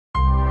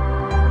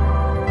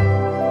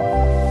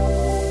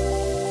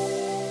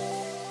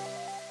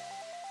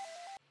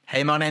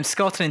Hey, my name's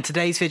Scott, and in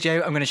today's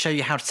video I'm going to show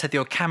you how to tether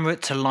your camera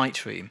to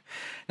Lightroom.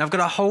 Now I've got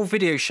a whole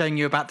video showing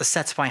you about the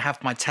setup I have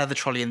for my tether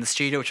trolley in the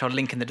studio, which I'll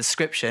link in the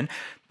description,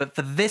 but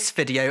for this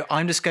video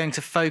I'm just going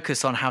to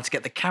focus on how to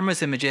get the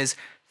camera's images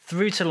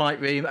through to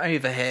Lightroom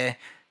over here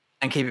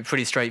and keep it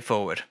pretty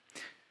straightforward.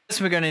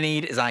 First we're going to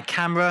need is our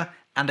camera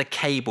and a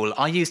cable.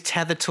 I use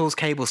Tether Tools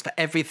cables for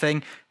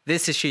everything.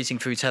 This is shooting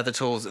through Tether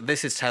Tools,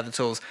 this is Tether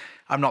Tools.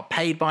 I'm not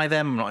paid by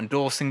them, I'm not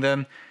endorsing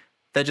them.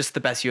 They're just the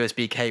best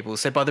USB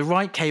cables. So buy the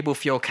right cable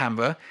for your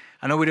camera,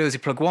 and all we do is we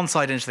plug one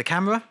side into the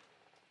camera,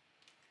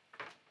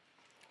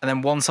 and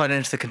then one side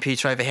into the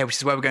computer over here, which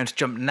is where we're going to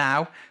jump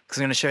now, because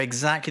I'm going to show you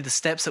exactly the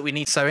steps that we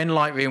need. So in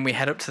Lightroom, we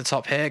head up to the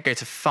top here, go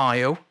to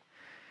File,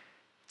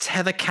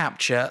 Tether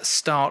Capture,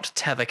 Start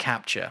Tether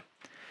Capture.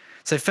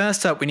 So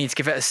first up, we need to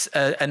give it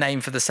a name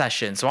for the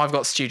session. So I've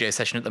got Studio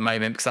Session at the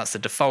moment, because that's the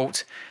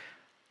default.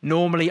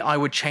 Normally, I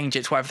would change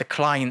it to whatever the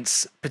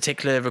client's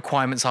particular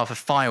requirements are for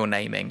file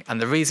naming.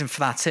 And the reason for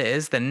that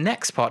is the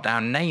next part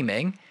down,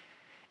 naming,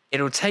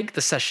 it'll take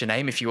the session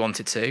name if you want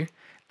it to,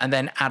 and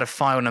then add a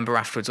file number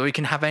afterwards. Or you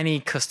can have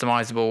any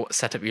customizable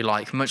setup you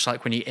like, much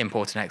like when you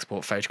import and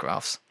export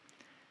photographs.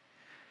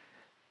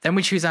 Then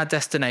we choose our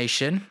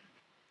destination.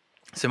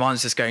 So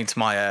mine's just going to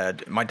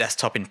my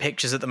desktop in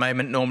Pictures at the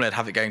moment. Normally, I'd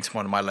have it going to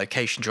one of my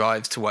location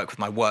drives to work with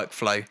my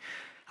workflow.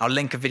 I'll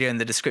link a video in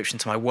the description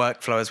to my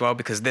workflow as well,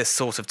 because this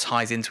sort of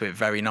ties into it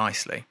very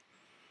nicely.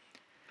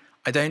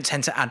 I don't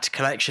tend to add to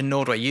collection,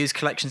 nor do I use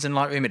collections in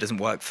Lightroom. It doesn't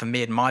work for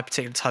me in my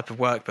particular type of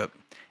work, but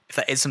if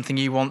that is something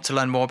you want to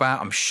learn more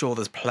about, I'm sure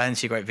there's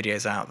plenty of great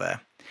videos out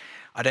there.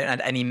 I don't add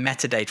any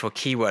metadata or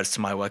keywords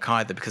to my work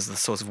either because of the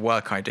sort of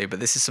work I do, but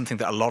this is something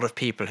that a lot of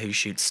people who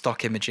shoot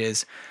stock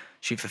images,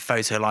 shoot for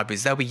photo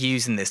libraries, they'll be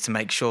using this to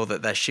make sure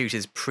that their shoot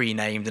is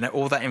pre-named and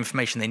all that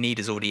information they need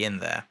is already in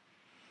there.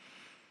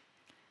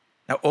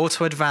 Now,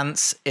 Auto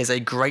Advance is a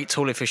great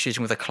tool if you're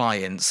shooting with a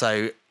client.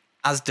 So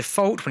as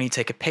default, when you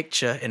take a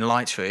picture in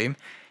Lightroom,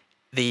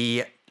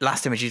 the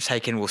last image you've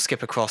taken will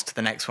skip across to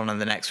the next one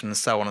and the next one and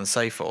so on and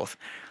so forth.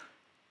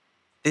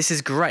 This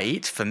is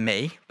great for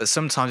me, but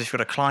sometimes if you've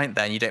got a client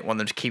there and you don't want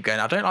them to keep going,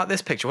 I don't like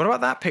this picture, what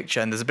about that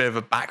picture? And there's a bit of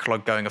a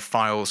backlog going of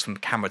files from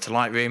camera to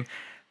Lightroom,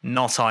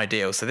 not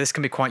ideal. So this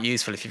can be quite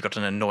useful if you've got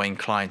an annoying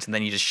client and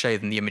then you just show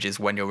them the images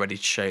when you're ready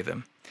to show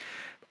them.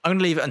 I'm going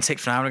to leave it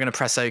unticked for now and I'm going to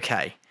press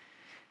OK.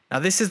 Now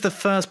this is the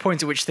first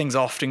point at which things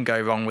often go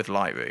wrong with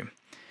Lightroom.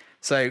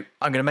 So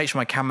I'm going to make sure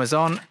my camera's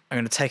on. I'm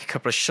going to take a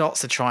couple of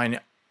shots to try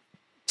and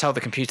tell the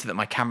computer that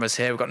my camera's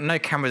here. We've got no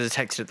camera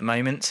detected at the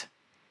moment.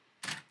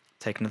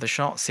 Take another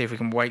shot, see if we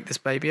can wake this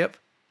baby up.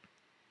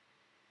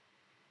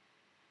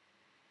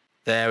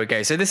 There we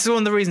go. So this is one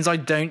of the reasons I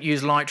don't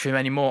use Lightroom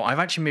anymore. I've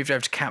actually moved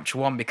over to Capture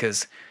One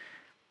because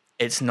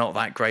it's not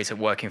that great at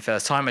working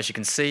first time. As you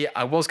can see,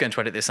 I was going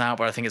to edit this out,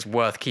 but I think it's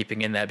worth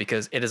keeping in there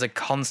because it is a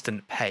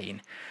constant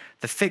pain.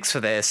 The fix for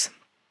this,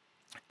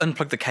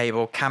 unplug the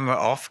cable, camera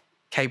off,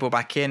 cable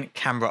back in,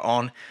 camera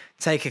on,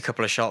 take a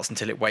couple of shots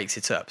until it wakes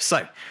it up.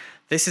 So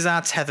this is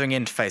our tethering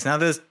interface. Now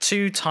there's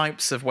two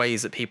types of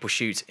ways that people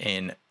shoot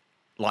in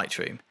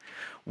Lightroom.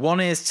 One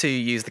is to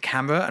use the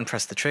camera and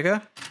press the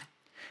trigger,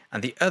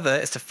 and the other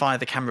is to fire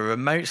the camera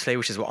remotely,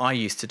 which is what I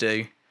used to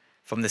do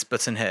from this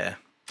button here.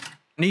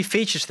 A new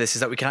feature to this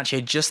is that we can actually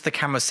adjust the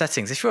camera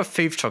settings. If you're a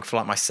food photographer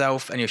like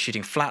myself and you're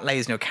shooting flat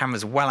lays and your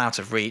camera's well out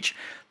of reach,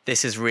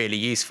 this is really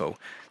useful.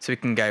 So we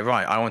can go,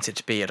 right, I want it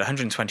to be at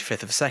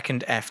 125th of a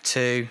second,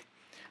 f2,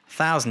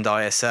 1000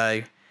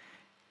 ISO,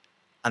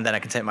 and then I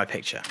can take my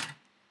picture.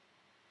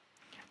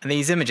 And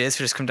these images, if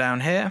we just come down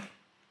here,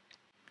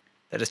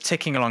 they're just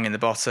ticking along in the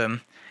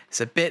bottom.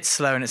 It's a bit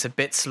slow and it's a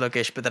bit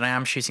sluggish, but then I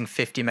am shooting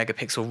 50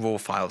 megapixel RAW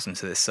files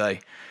into this, so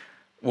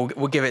we'll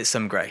give it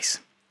some grace.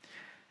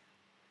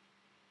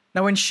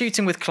 Now, when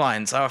shooting with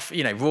clients,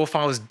 RAW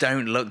files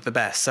don't look the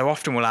best, so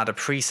often we'll add a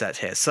preset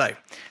here. So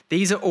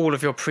these are all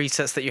of your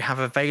presets that you have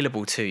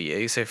available to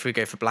you. So if we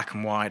go for black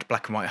and white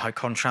high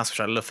contrast, which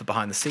I love for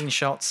behind the scenes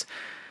shots,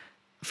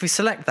 if we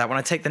select that, when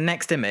I take the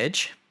next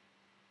image,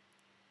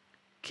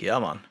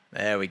 come on,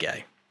 there we go.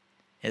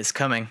 It's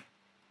coming.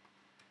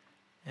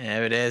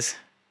 There it is.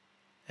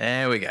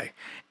 There we go.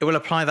 It will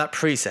apply that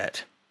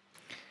preset.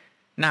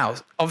 Now,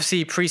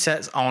 obviously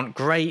presets aren't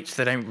great.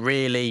 They don't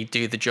really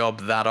do the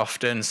job that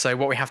often. So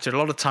what we have to do a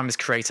lot of time is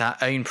create our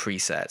own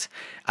preset.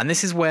 And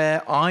this is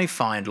where I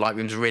find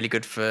Lightroom's really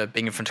good for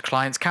being in front of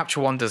clients. Capture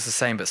One does the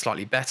same, but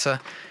slightly better.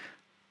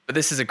 But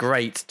this is a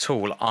great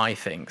tool, I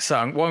think. So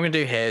what I'm going to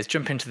do here is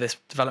jump into this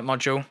develop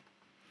module.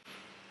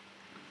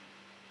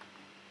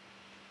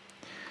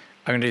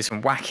 I'm going to do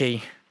some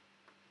wacky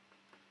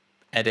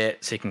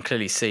edit so you can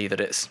clearly see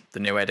that it's the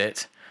new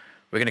edit.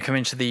 We're going to come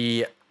into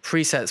the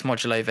presets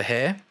module over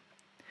here,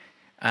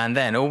 and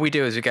then all we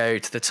do is we go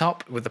to the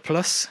top with the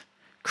plus,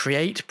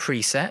 create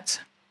preset.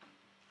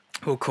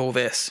 We'll call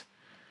this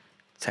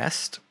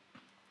test,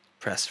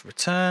 press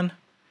return,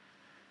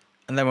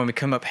 and then when we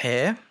come up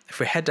here, if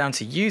we head down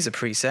to use a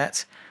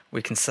preset,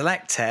 we can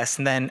select test,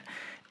 and then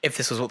if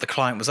this was what the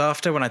client was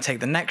after, when I take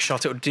the next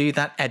shot, it will do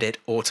that edit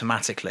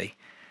automatically.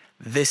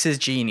 This is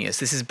genius.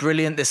 This is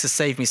brilliant. This has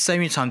saved me so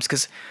many times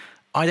because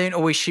I don't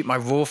always shoot my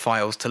raw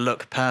files to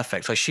look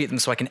perfect. I shoot them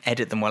so I can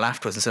edit them well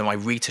afterwards, and so my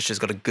retouch has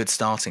got a good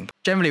starting point.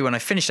 Generally, when I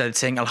finish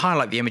editing, I'll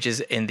highlight the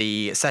images in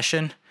the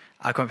session.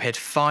 I'll come up here to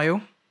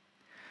File.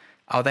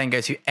 I'll then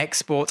go to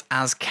Export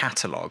as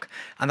Catalog.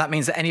 And that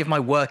means that any of my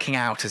working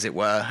out, as it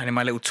were, any of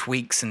my little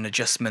tweaks and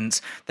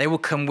adjustments, they will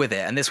come with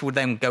it. And this will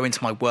then go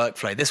into my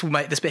workflow. This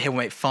bit here will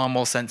make far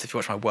more sense if you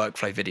watch my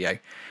workflow video.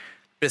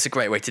 But it's a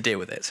great way to deal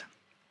with it.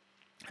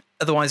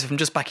 Otherwise, if I'm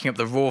just backing up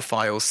the raw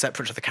files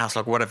separate to the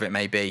catalog, whatever it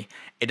may be,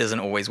 it doesn't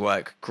always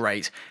work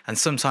great. And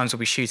sometimes we'll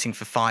be shooting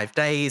for 5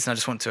 days and I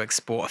just want to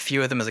export a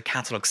few of them as a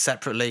catalog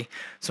separately.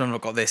 So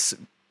I've got this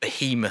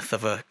behemoth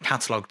of a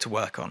catalog to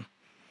work on.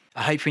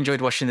 I hope you enjoyed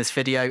watching this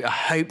video. I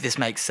hope this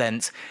makes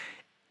sense.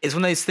 It's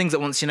one of those things that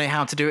once you know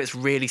how to do it, it's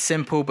really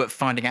simple, but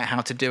finding out how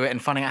to do it and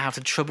finding out how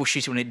to troubleshoot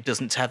it when it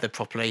doesn't tether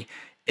properly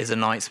is a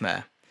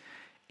nightmare.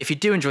 If you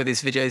do enjoy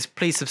these videos,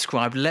 please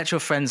subscribe. Let your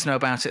friends know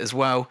about it as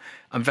well.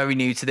 I'm very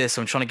new to this,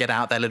 so I'm trying to get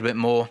out there a little bit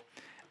more.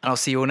 And I'll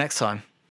see you all next time.